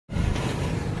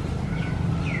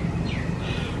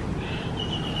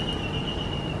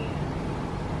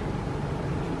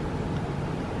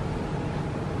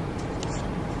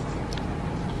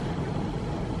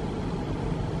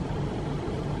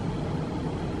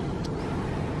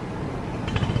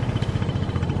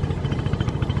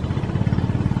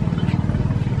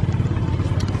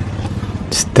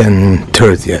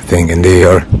10:30 I think, and they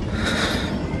are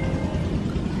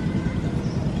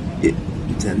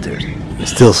 10:30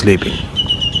 still sleeping.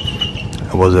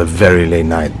 It was a very late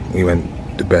night. We went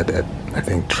to bed at I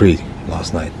think 3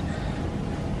 last night.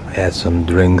 I had some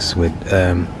drinks with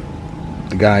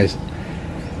the guys,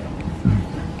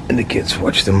 and the kids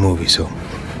watched the movie, so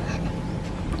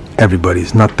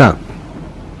everybody's knocked out.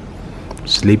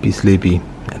 Sleepy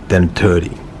at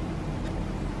 10:30.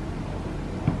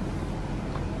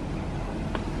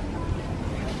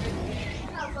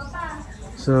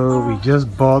 So we just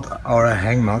bought our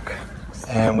hammock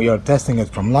and we are testing it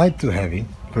from light to heavy.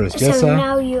 First Jessa, so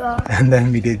now you are, and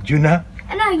then we did Juna,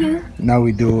 and now you. Now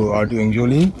we are doing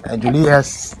Joli, and Joli has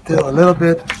still a little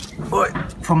bit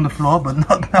from the floor, but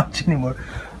not much anymore.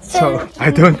 So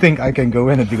I don't think I can go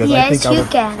in it because yes, I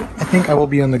think I think I will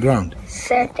be on the ground.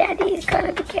 So Daddy is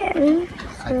gonna begin.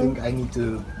 I think I need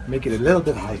to make it a little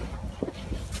bit higher.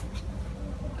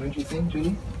 Don't you think,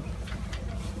 Joli?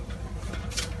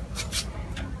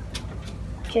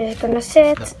 You're gonna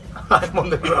sit. No, I'm on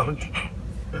the ground.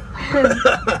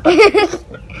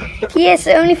 Yes,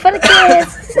 only for the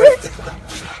kids.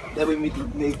 Then we need to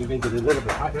make it a little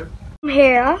bit higher.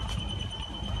 Here.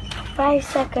 5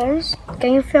 seconds.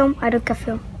 Can you film? I don't can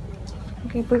film.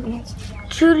 Oké, boeit niet.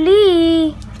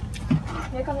 Joli!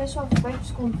 Jij kan dus al 5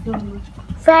 seconden filmen.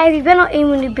 5, ik ben al 1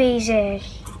 minuut bezig.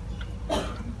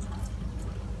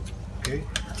 Okay.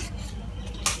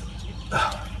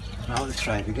 Now let's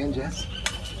try it again, Jess.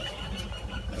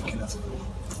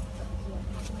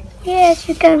 Yes,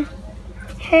 you can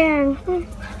hang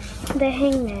the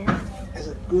hangman. Is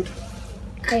it good?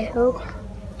 I hope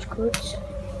it's good.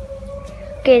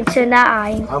 Okay, so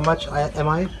now How much am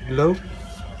I low?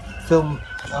 Film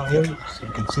down here so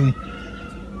you can see.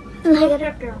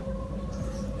 Little bit.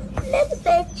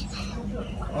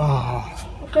 Oh,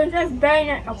 We kunnen echt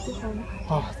bijna op de grond.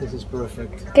 oh, this is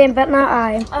perfect. Okay, but now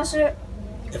I. Als er...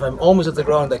 If I'm almost at the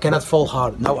ground, I cannot fall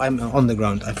hard. Now I'm on the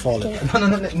ground, I fall. Okay. No,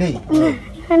 nee.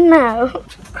 And now.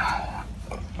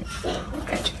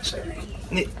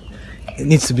 It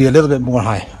needs to be a little bit more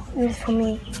high. It's for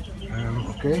me.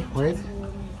 Okay, wait.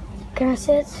 Can I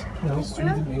sit? No, I need to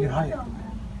make it higher.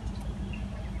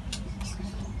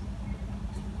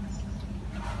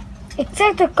 Ik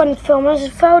zeg dat ik kan niet filmen, als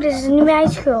het fout is, is het niet mijn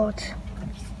schuld.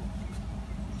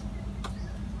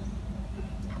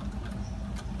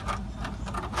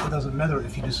 It doesn't matter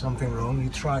if you do something wrong, you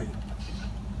try it.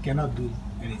 You cannot do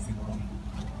anything wrong.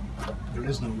 There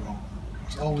is no wrong.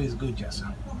 It's always good,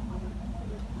 Jessa.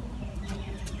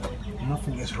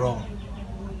 Nothing is wrong.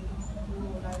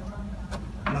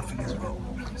 Nothing is wrong.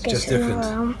 It's just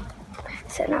different.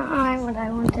 So now I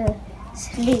want to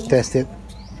sleep. Test it.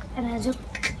 And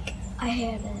I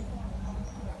heard it.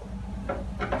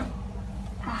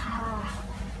 Aha.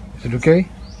 Is it okay?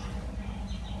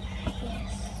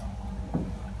 Yes.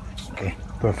 Okay,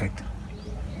 perfect.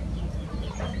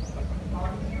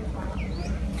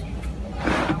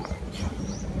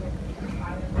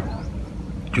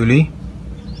 Joli,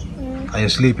 are you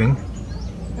sleeping?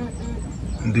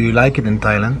 Do you like it in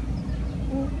Thailand?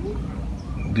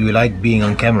 Do you like being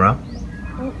on camera?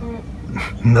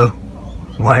 No?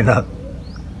 Why not?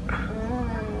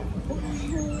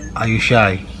 Are you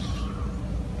shy?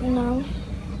 No.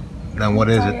 Then what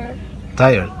is it?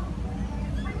 Tired?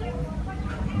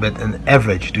 But on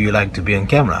average, do you like to be on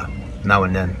camera now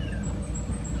and then?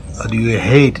 Or do you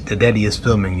hate that daddy is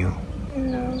filming you?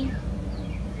 No.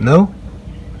 No?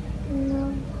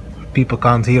 No. People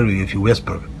can't hear you if you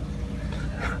whisper.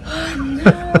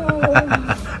 No.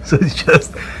 So it's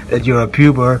just that you're a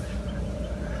puber,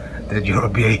 that you're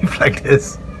behave like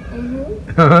this.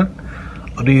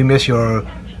 Or do you miss your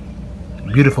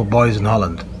beautiful boys in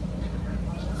Holland?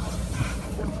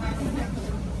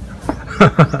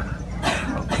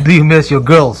 Do you miss your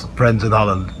girls friends in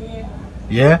Holland?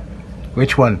 Yeah?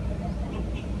 Which one?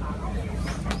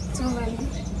 Too many.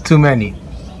 Too many.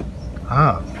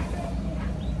 Ah.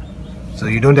 So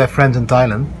you don't have friends in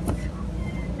Thailand?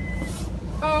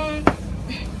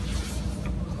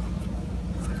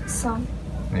 Some.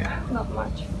 Yeah. Not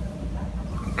much.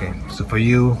 Okay. So for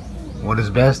you, what is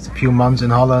best? A few months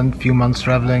in Holland, few months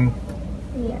traveling?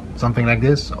 Yeah. Something like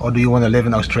this? Or do you want to live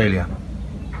in Australia?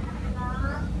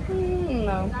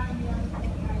 No.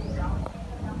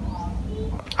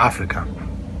 Africa?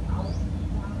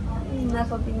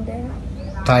 Never been there.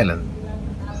 Thailand?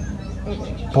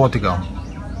 Portugal?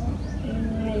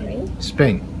 Maybe.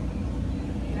 Spain?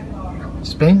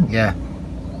 Spain? Yeah.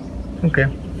 Okay.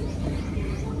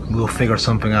 We'll figure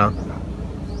something out.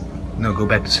 No, go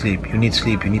back to sleep. You need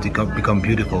sleep. You need to become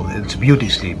beautiful. It's beauty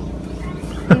sleep.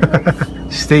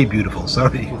 Stay beautiful.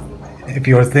 Sorry. if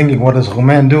you're thinking what is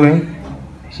Romain doing,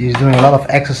 she's doing a lot of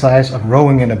exercise of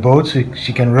rowing in a boat so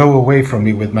she can row away from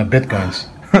me with my bitcoins.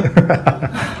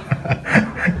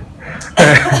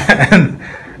 And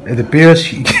it appears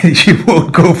she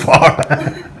won't go far.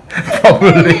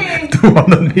 Probably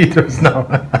 200 meters now.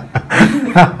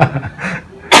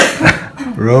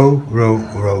 Row, row,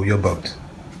 row your boat.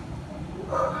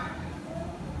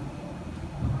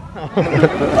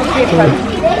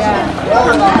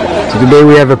 So today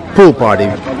we have a pool party,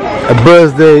 a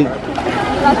birthday.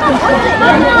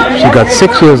 She got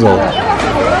 6 years old.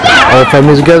 All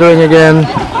families gathering again.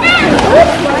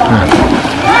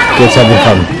 Kids having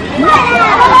fun.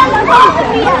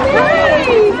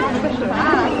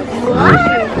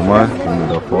 Kom maar, kom er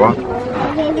daarvoor.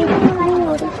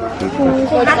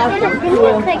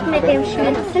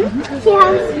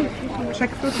 Check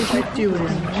foto's met Julie.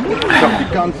 Die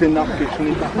kant in napjes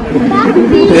niet.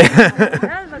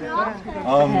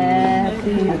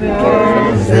 Happy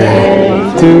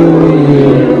birthday to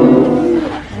you.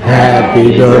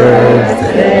 Happy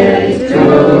birthday to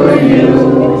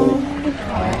you.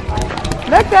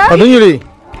 Lekker! Wat doen jullie?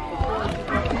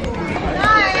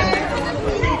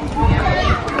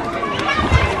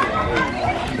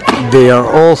 They are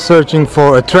all searching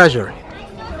for a treasure.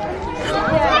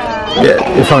 Yeah,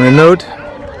 they found a note.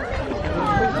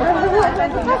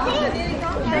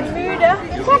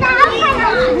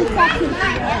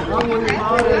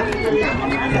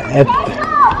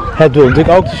 Het wil natuurlijk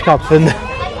ook de schat vinden.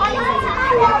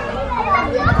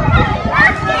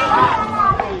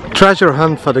 Treasure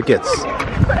hunt for the kids.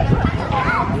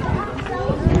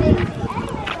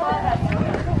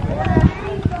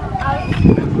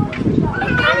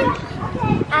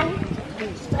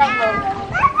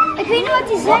 Ik weet niet wat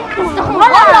hij zegt. Dat is toch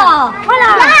Holla!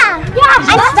 Holla! Ja! Ja!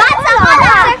 Hij staat zo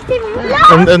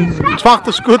Holla! Een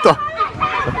zwarte scooter.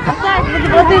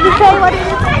 Wat did he say? What did he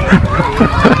say?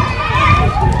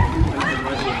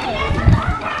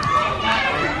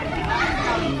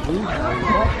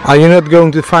 Are you not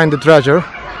going to find the treasure?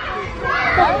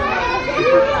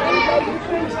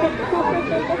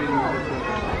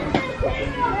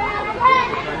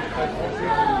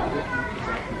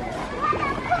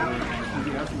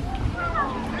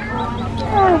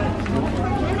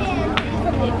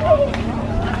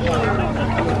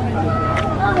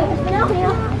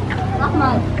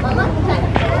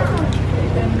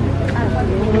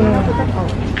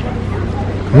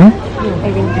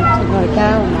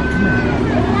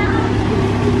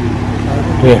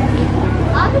 Yeah.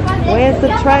 Where's the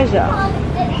treasure?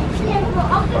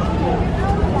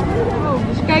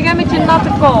 Kijk eens met je natte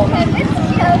kop.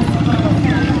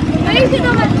 Deze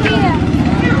nog maar 3.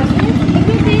 Ik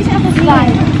wil deze even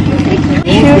slide.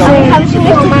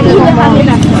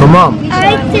 For mom. I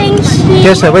think she...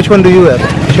 Yes, which one do you have?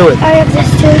 Show it. I have this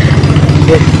too.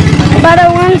 Yes. But I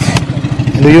want...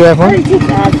 Do you have one?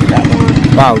 that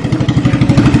one. Wow.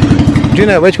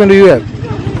 Gina, which one do you have?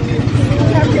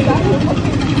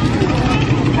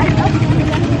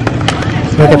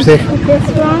 Make up stick. This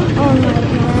one on my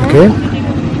hand. Okay.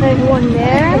 There's one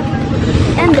there.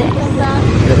 And this.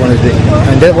 That one is big.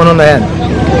 And that one on the hand.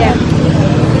 Yeah.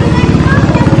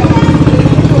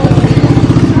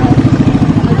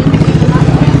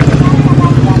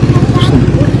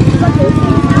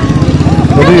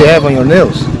 What do you have on your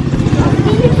nails?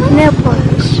 Nail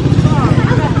polish.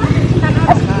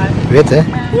 Wit, hè?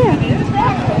 Yeah.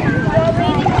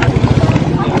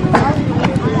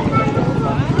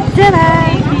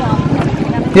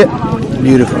 Yeah,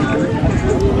 beautiful.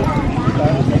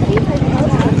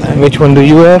 And which one do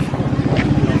you have?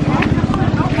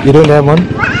 You don't have one?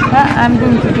 I'm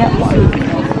going to get one.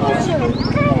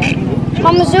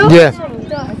 Mama zo? Yeah.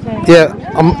 Yeah,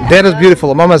 that is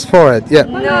beautiful. Mama's forehead. Yeah.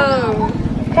 No.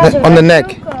 On the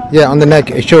neck. Yeah, on the neck,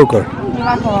 a choker.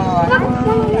 On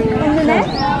the neck?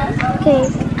 Oké.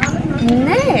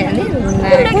 Nee, niet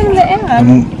in de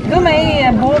nek. Doe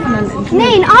mij boven en...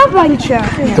 Nee, een armbandje.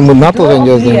 Er moet natter zijn,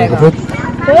 Jos, denk ik, of niet?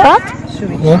 Wat?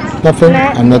 Yeah, nothing?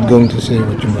 I'm not going to say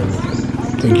what you meant.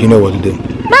 I think you know what to do.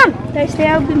 Mam, daar is de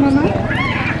help, mama.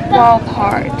 Wild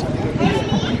heart.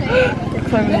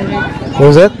 What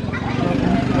was that?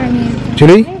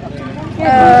 Julie?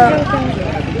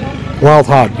 Wild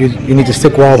heart. You need to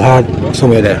stick wild heart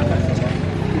somewhere there.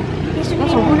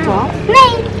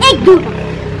 Nee, ik doe het.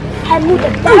 Het moet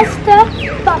het beste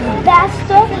van het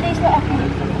beste. Deze echt niet.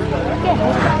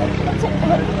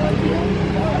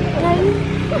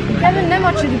 We hebben een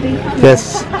nummertje erbij.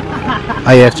 Yes.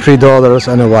 I have 3 daughters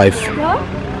and a wife.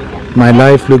 My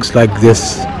life looks like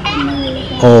this.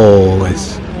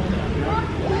 Always.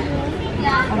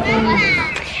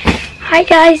 Hi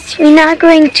guys, we're now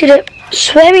going to the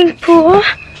swimming pool.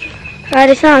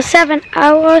 It's now 7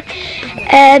 hours.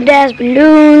 There's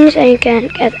balloons and you can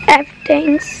get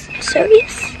everything. So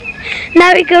yes.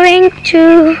 Now we're going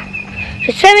to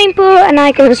the swimming pool and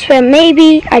I'm gonna swim,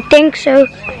 maybe. I think so.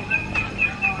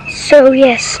 So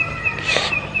yes.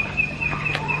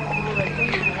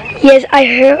 Yes, I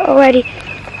heard already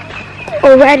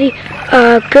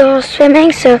girls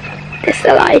swimming, so this is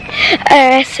the light.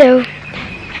 So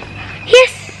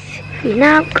yes, we're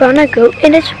now gonna go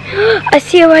in it. I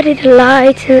see already the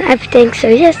lights and everything, so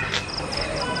yes.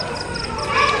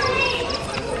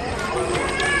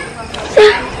 So,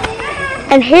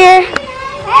 and here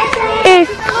is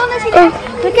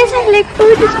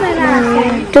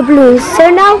the blues. So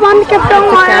now one kept on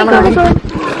gonna go.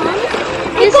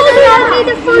 Ik kon nou niet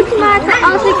een foto maken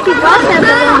als ik die was heb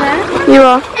gewonnen.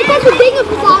 Ja. Ik heb de dingen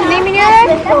betaald. Neem je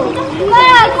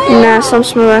nu? Nou,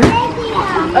 soms maar wel.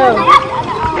 Oh.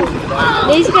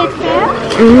 Deze gaat ver?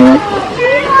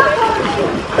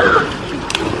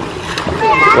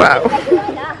 Wauw.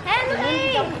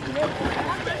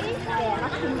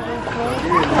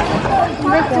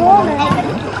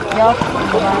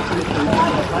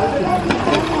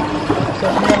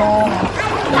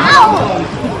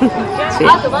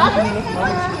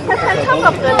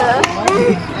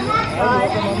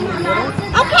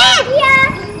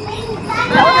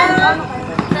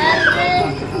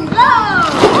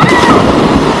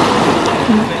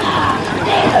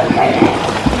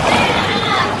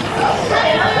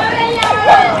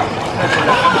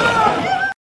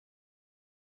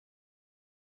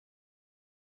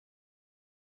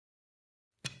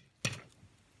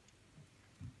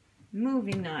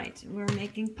 Movie night. We're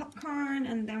making popcorn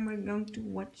and then we're going to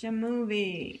watch a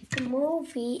movie. The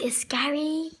movie is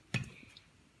scary.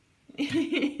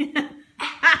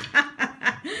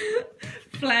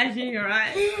 Flashing your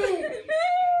eyes.